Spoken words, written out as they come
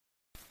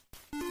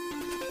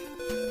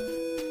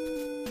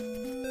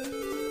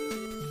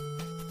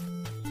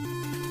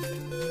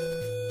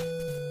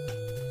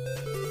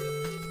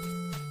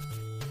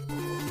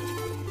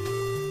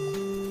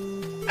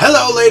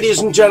Hello, ladies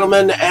and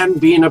gentlemen, and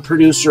being a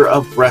producer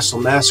of Wrestle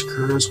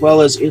Massacre as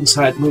well as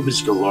Inside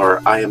Movies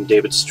Galore, I am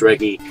David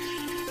Strege,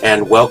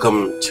 and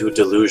welcome to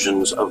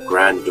Delusions of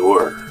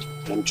Grandeur.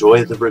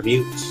 Enjoy the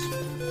reviews.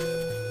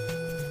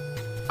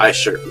 I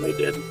certainly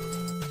did.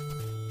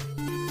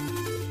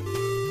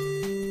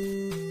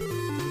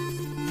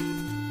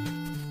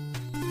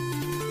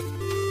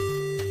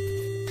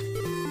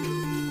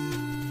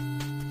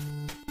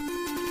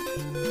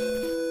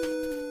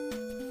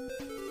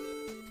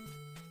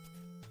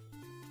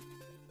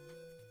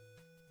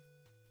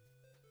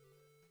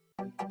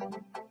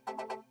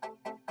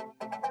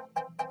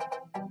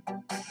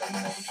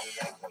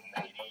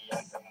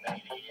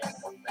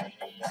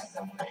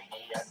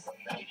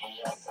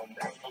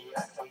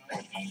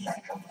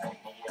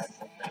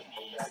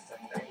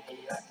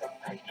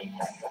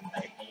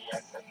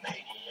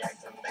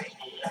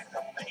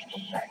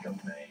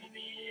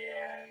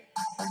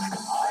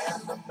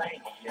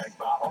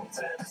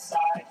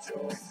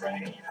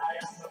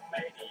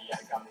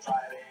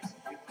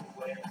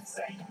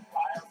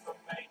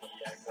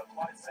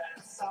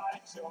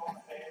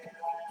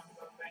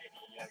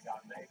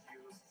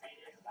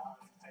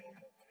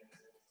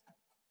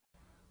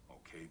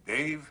 Okay,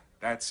 Dave,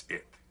 that's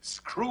it.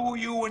 Screw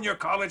you and your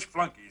college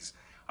flunkies.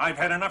 I've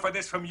had enough of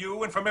this from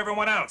you and from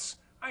everyone else.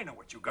 I know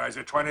what you guys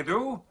are trying to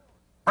do.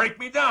 Break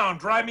me down,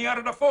 drive me out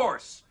of the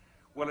force.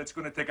 Well, it's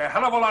going to take a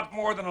hell of a lot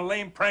more than a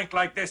lame prank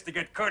like this to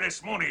get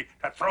Curtis Mooney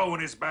to throw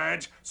in his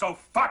badge, so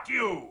fuck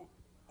you.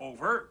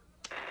 Over.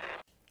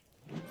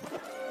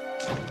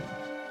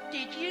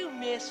 Did you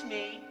miss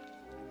me?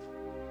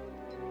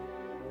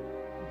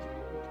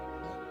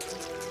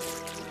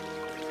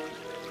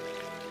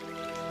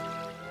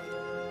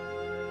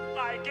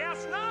 I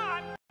guess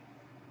not.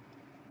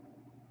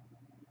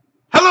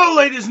 Hello,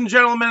 ladies and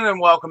gentlemen, and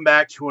welcome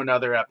back to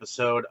another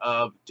episode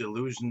of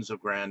Delusions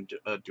of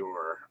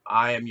Grandeur.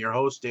 I am your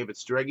host, David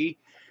Strege,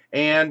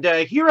 and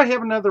here I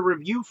have another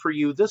review for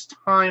you, this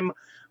time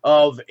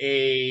of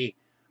a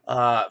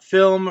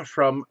film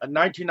from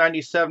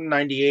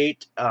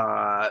 1997-98,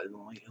 at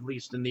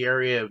least in the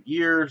area of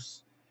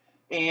years,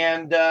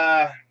 and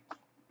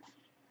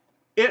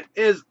it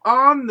is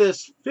on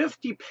this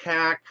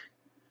 50-pack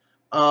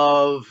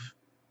of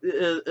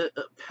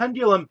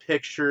Pendulum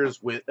Pictures,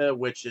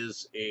 which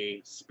is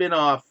a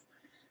spin-off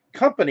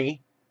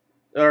company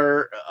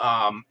or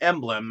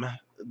emblem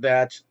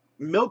that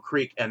Mill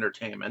Creek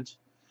Entertainment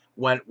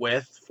went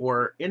with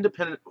for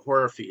independent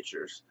horror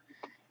features.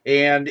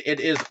 And it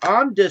is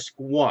on disc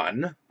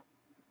 1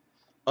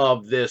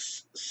 of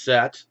this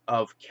set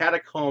of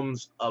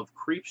Catacombs of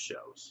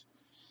Creepshows.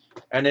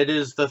 And it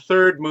is the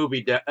third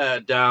movie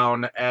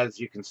down. As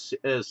you can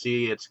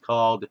see, it's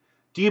called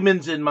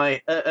Demons in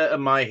My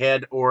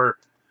Head, or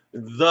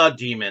The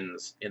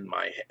Demons in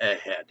My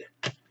Head.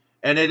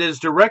 And it is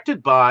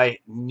directed by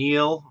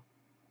Neil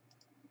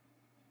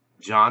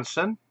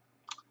Johnson.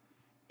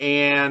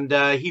 And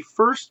he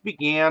first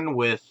began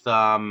with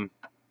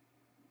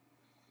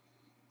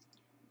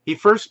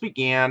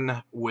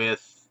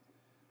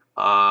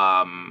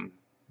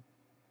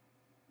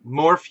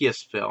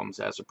Morpheus Films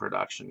as a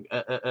production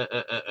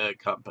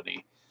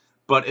company,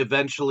 but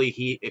eventually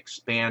he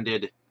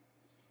expanded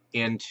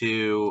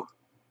into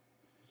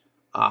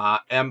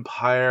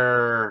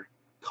Empire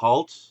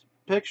Cult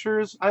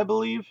Pictures, I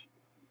believe,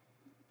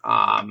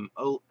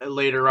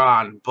 later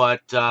on.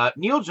 But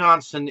Neil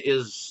Johnson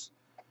is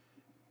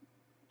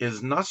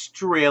an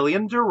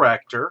Australian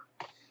director,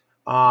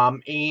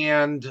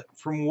 and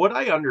from what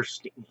I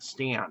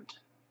understand,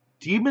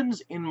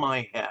 Demons in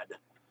My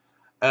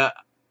Head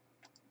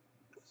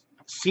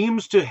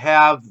seems to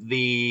have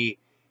the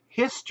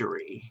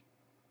history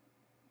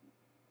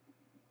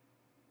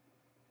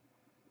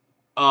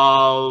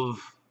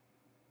of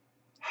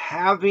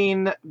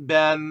having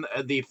been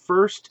the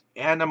first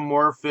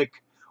anamorphic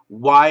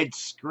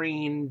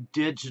widescreen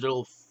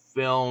digital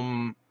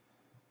film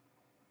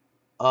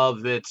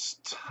of its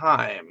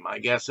time. I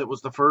guess it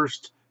was the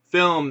first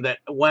film that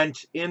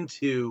went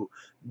into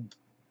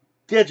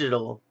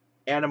digital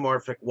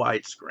anamorphic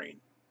widescreen.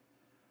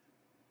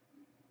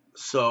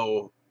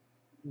 So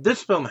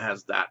this film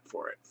has that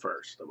for it,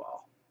 first of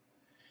all.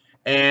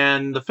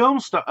 And the film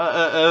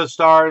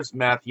stars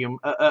Matthew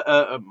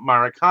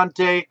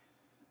Maricante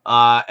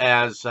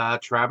as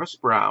Travis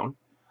Brown.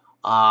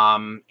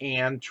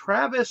 And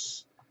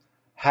Travis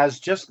has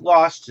just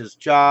lost his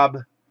job.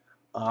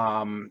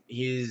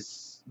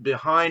 He's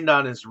behind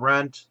on his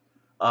rent.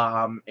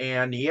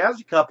 And he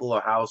has a couple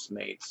of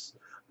housemates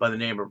by the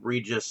name of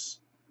Regis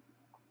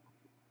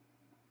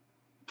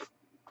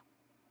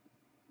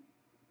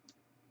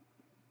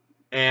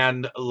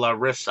and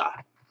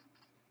Larissa.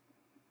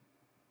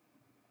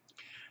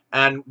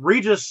 And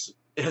Regis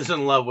is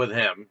in love with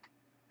him,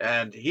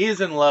 and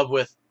he's in love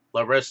with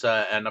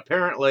Larissa, and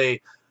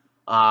apparently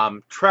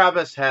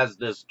Travis has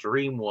this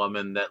dream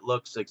woman that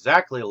looks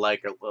exactly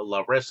like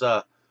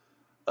Larissa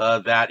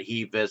that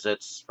he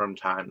visits from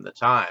time to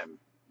time.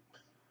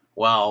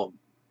 Well,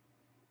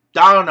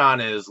 down on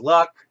his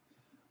luck,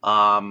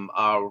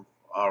 a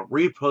a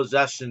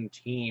repossession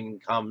team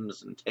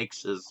comes and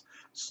takes his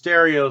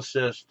stereo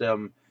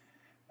system,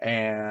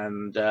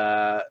 and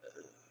a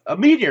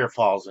meteor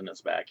falls in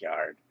his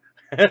backyard.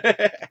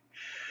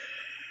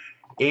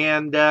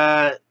 And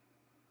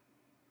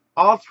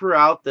all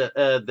throughout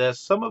this,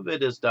 some of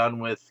it is done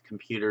with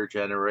computer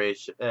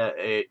generation,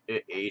 and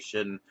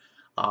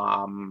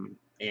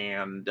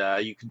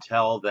you can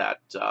tell that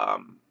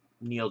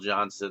Neil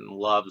Johnson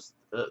loves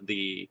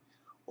the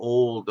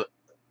old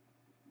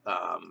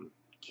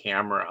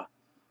camera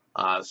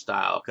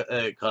style,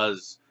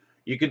 because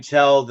you can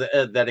tell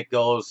that it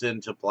goes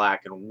into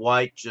black and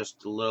white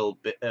just a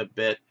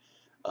bit,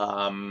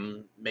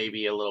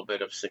 maybe a little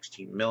bit of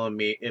 16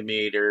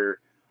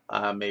 millimeter,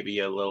 maybe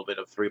a little bit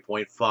of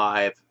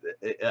 3.5.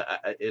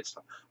 It's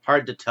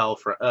hard to tell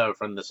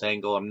from this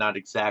angle. I'm not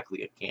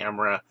exactly a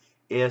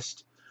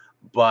cameraist,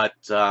 but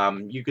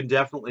you can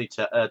definitely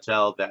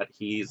tell that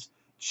he's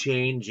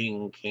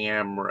changing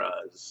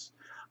cameras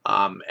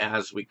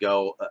as we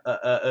go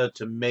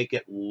to make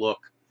it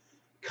look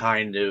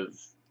kind of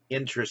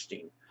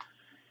interesting.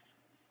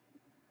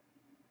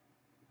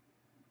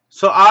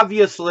 So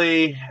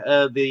obviously,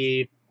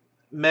 the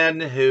men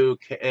who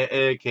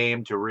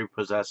came to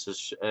repossess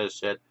his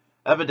shit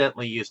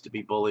evidently used to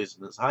be bullies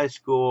in his high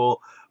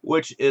school,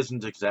 which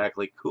isn't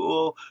exactly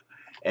cool.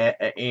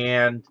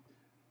 And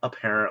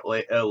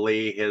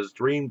apparently, his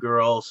dream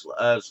girl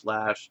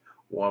slash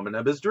woman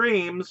of his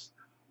dreams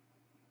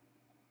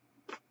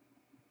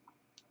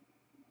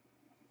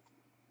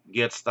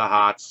gets the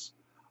hots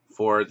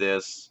for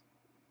this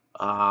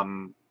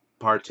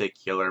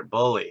particular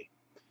bully.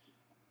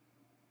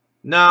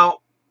 Now,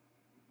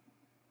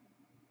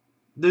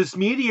 this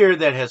meteor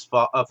that has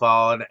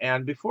fallen,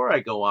 and before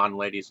I go on,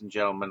 ladies and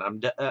gentlemen,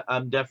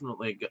 I'm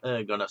definitely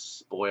gonna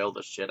spoil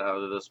the shit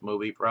out of this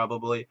movie,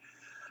 probably,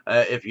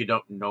 if you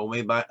don't know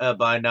me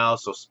by now.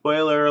 So,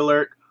 spoiler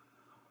alert: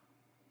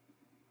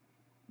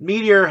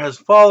 meteor has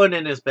fallen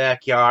in his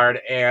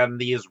backyard, and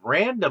these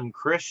random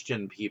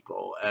Christian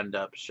people end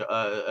up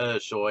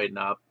showing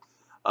up.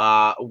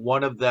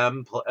 One of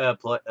them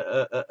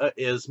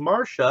is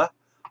Marcia,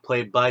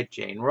 played by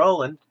Jane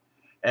Rowland,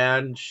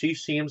 and she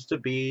seems to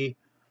be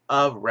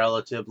a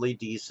relatively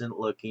decent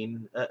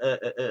looking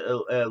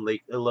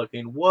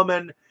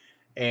woman,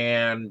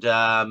 and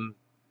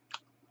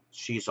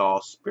she's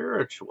all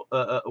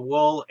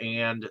spiritual,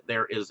 and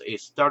there is a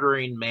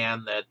stuttering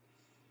man that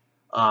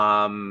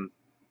I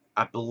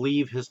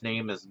believe his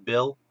name is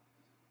Bill,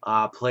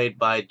 played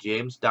by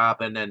James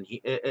Dobbin, and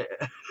he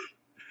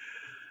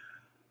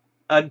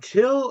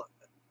until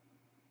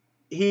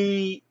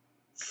he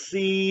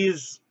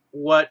sees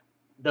what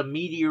the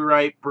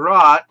meteorite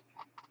brought,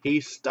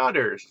 he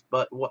stutters.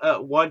 But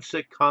once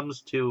it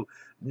comes to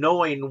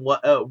knowing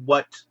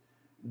what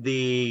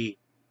the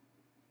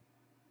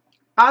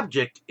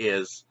object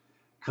is,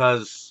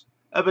 because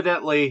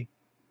evidently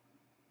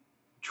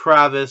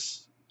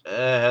Travis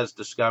has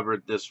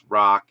discovered this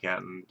rock,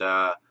 and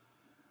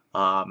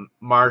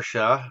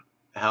Marcia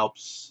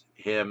helps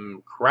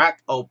him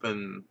crack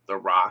open the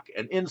rock,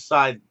 and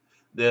inside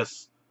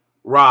this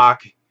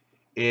rock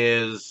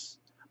is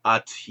a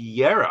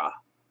tiara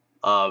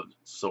of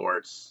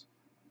sorts,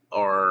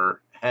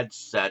 or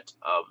headset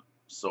of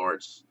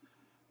sorts,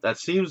 that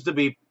seems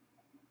to,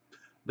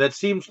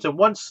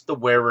 once the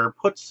wearer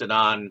puts it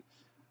on,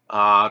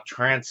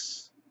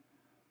 transmits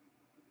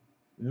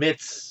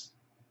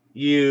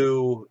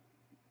you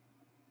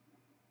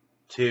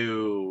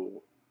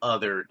to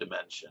other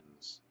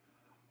dimensions.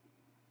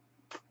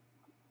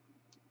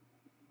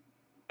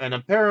 And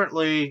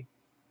apparently,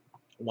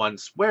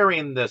 once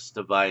wearing this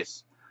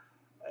device,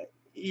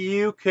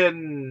 you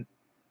can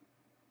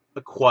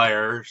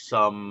acquire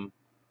some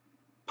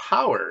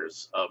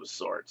powers of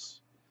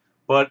sorts,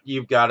 but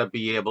you've got to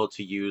be able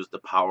to use the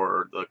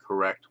power the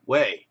correct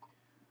way.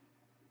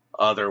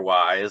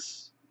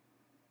 Otherwise,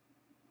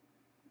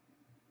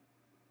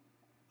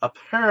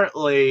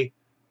 apparently,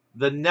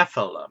 the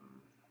Nephilim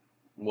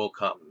will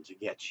come to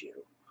get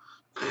you.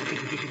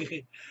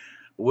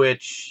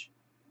 Which,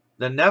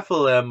 the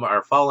Nephilim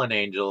are fallen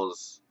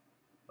angels,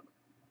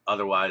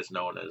 otherwise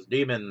known as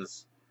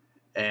demons,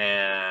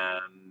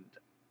 and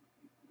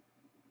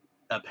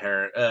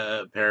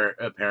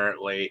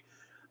apparently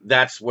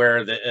that's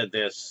where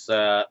this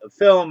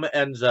film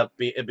ends up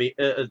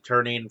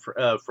turning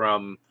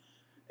from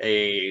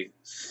a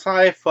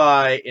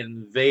sci-fi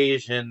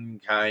invasion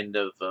kind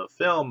of a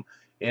film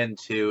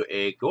into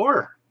a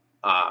gore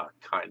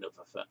kind of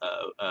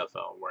a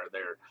film, where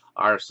there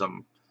are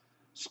some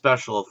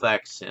special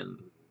effects in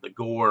the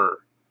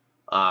gore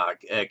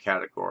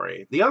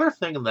category. The other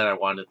thing that I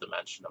wanted to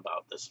mention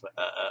about this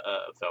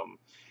film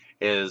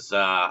is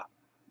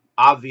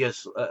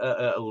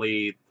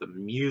obviously the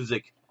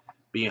music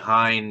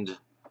behind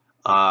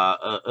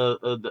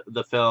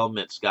the film.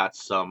 It's got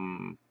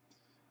some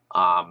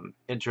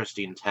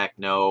interesting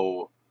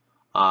techno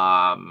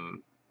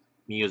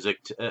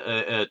music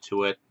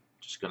to it.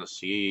 Just gonna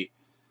see.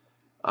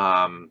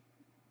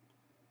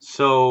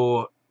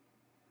 So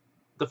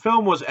the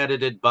film was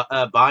edited by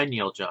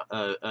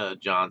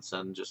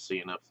Johnson, just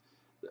seeing if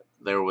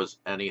there was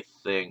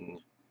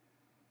anything.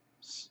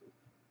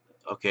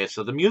 Okay,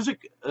 so the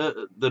music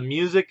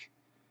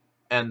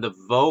and the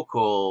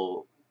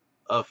vocal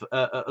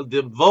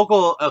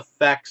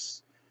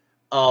effects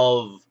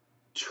of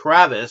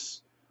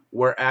Travis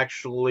were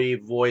actually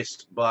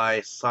voiced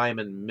by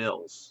Simon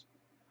Mills.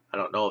 I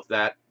don't know if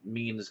that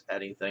means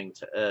anything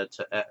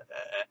to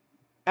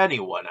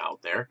anyone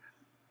out there,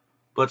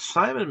 but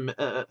Simon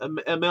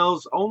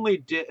Mills only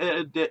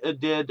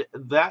did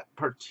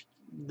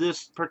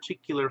this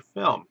particular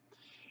film,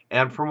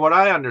 and from what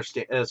I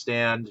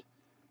understand,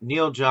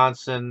 Neil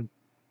Johnson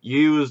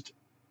used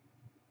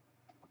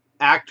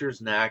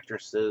actors and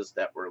actresses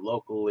that were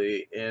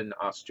locally in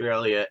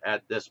Australia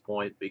at this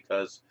point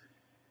because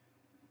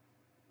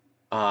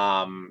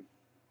um,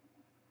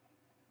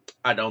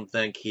 I don't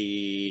think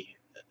he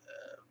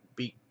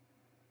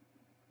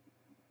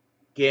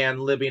began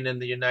living in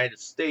the United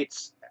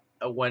States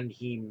when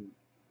he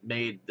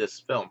made this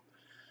film.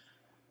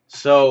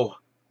 So,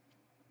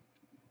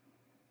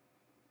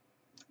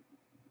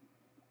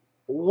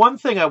 one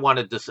thing I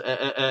wanted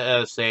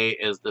to say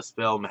is this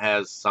film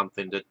has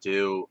something to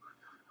do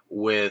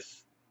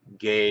with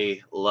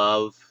gay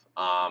love,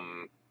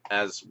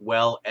 as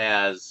well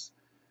as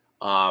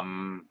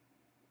um,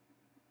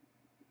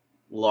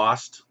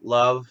 lost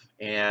love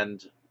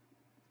and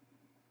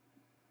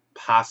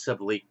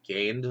possibly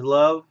gained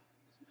love,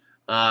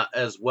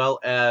 as well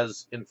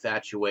as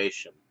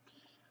infatuation.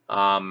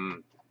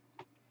 Um,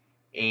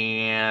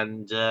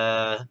 and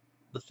the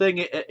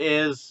thing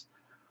is,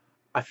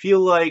 I feel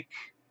like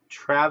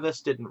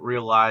Travis didn't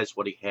realize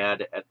what he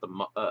had at the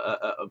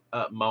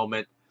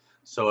moment,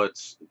 so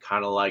it's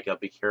kind of like a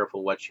 "be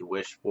careful what you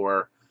wish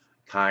for"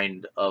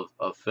 kind of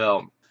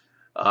film,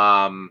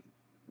 um,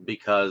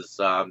 because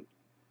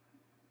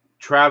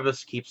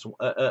Travis keeps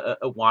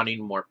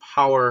wanting more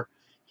power.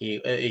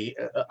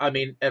 I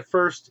mean, at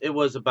first it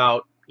was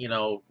about,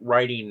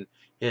 writing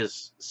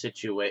his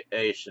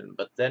situation,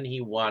 but then he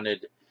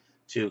wanted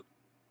to,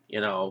 you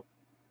know,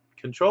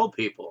 control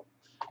people,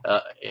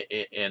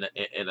 in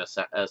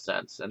a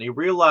sense, and he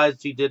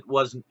realized he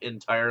wasn't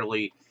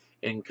entirely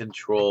in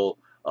control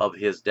of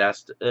his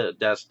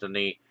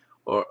destiny,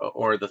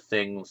 or the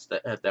things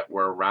that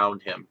were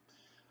around him.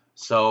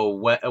 So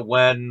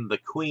when the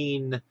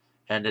Queen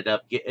ended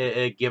up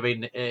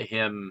giving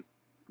him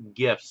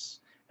gifts,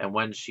 and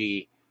when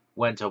she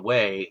went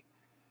away,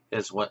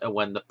 is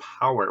when the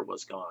power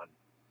was gone.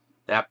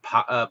 That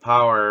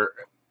power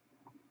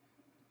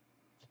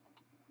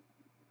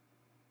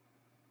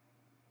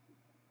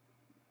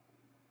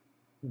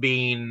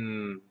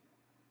being,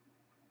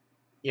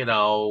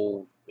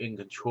 in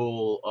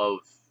control of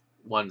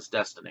one's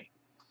destiny.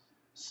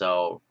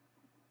 So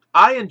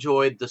I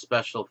enjoyed the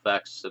special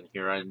effects in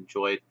here. I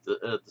enjoyed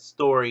the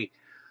story.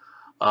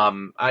 I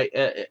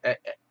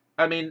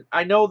mean,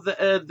 I know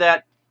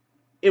that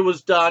it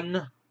was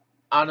done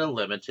on a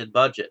limited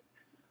budget,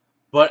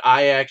 but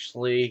I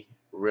actually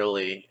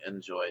really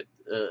enjoyed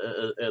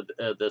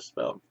this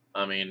film.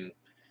 I mean,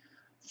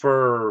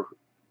 for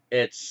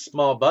its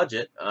small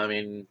budget, I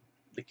mean,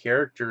 the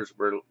characters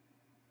were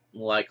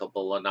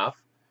likable enough.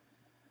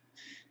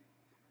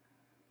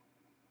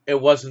 It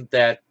wasn't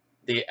that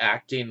the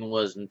acting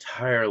was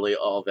entirely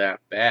all that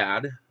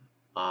bad.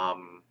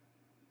 Um,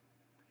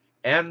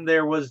 and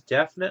there was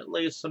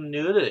definitely some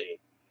nudity.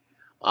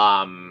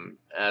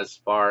 As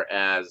far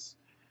as,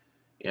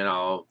 you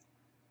know,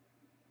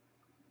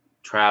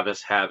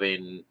 Travis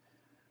having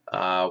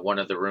one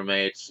of the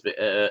roommates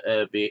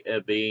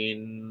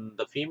being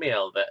the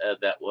female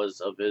that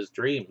was of his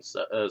dreams.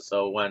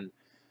 So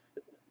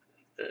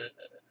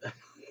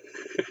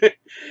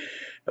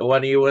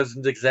when he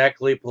wasn't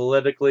exactly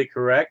politically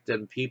correct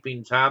and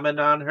peeping Tommen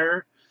on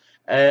her,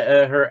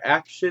 her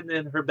action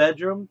in her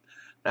bedroom,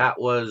 that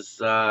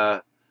was uh,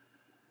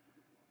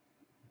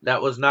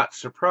 that was not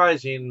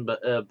surprising,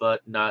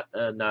 but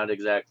not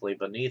exactly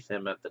beneath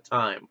him at the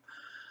time.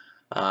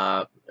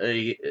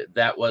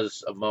 That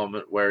was a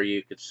moment where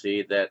you could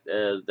see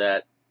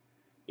that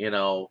you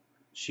know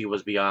she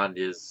was beyond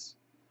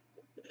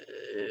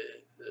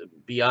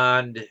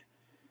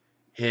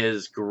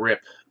his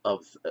grip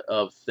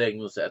of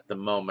things at the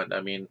moment.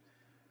 I mean,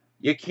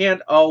 you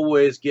can't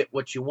always get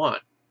what you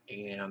want,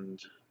 and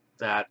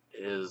that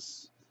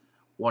is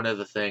one of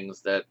the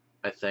things that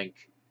I think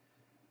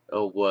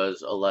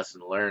was a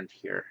lesson learned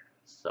here.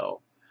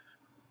 So,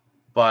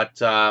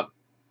 but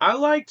I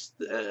liked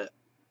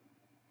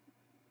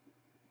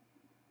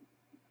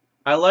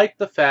I liked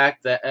the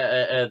fact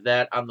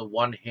that on the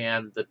one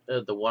hand,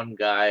 the one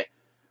guy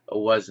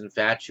was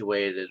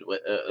infatuated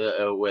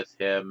with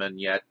him, and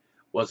yet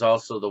was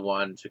also the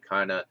one to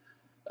kind of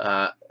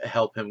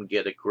help him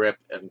get a grip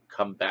and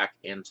come back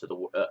into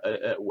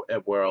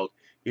the world.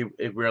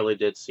 It really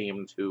did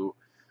seem to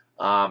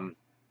um,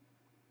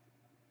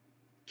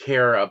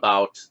 care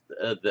about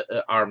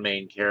our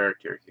main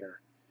character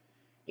here.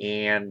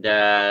 And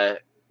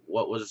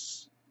what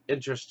was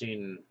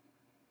interesting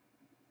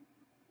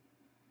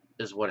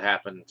is what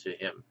happened to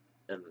him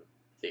in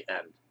the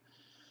end.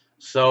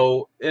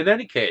 So, in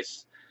any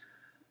case,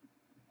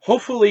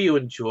 hopefully you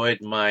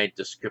enjoyed my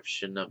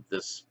description of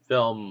this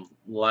film.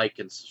 Like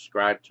and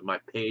subscribe to my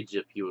page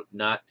if you have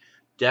not.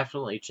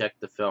 Definitely check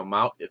the film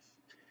out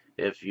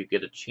if you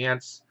get a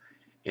chance.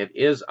 It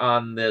is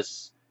on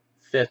this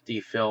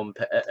 50 film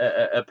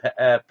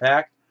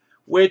pack,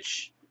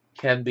 which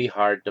can be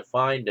hard to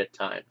find at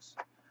times.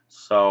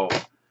 So,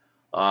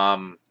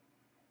 um,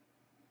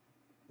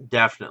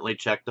 definitely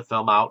check the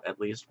film out at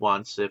least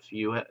once if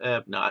you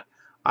have not.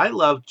 I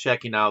love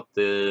checking out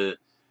the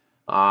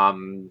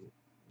um,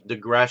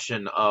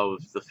 digression of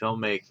the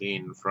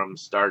filmmaking from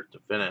start to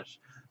finish.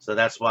 So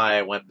that's why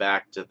I went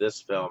back to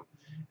this film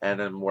and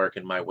then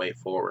working my way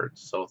forward.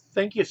 So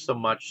thank you so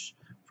much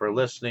for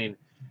listening.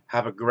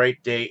 Have a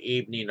great day,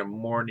 evening, or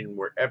morning,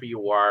 wherever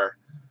you are.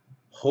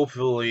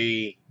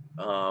 Hopefully,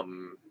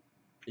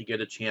 you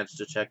get a chance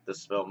to check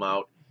this film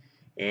out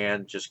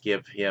and just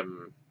give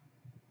him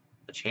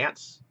a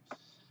chance.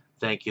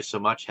 Thank you so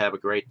much. Have a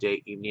great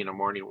day, evening, or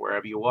morning,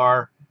 wherever you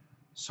are.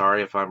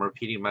 Sorry if I'm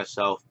repeating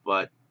myself,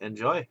 but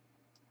enjoy.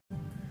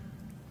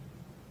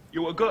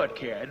 You were good,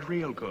 kid,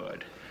 real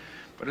good.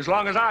 But as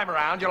long as I'm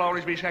around, you'll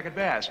always be second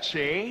best,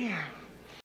 see?